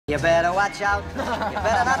You better watch out, you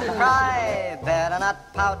better not cry, better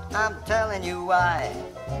not pout, I'm telling you why.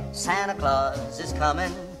 Santa Claus is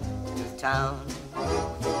coming to town.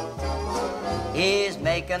 He's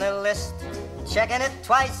making a list, checking it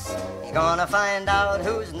twice. He's gonna find out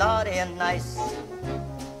who's naughty and nice.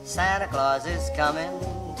 Santa Claus is coming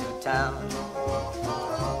to town.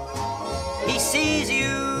 He sees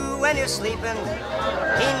you when you're sleeping.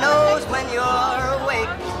 He knows when you're awake.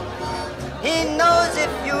 He knows if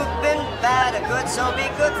you've been bad or good, so be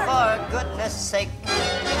good for goodness sake.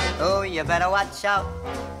 Oh, you better watch out,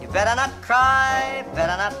 you better not cry,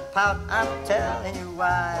 better not pout, I'm telling you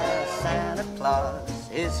why. Santa Claus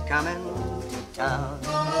is coming to town.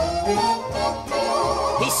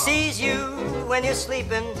 He sees you when you're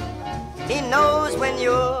sleeping. He knows when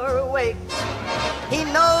you're awake. He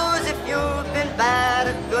knows if you've been bad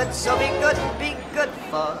or good, so be good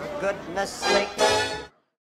for goodness sake.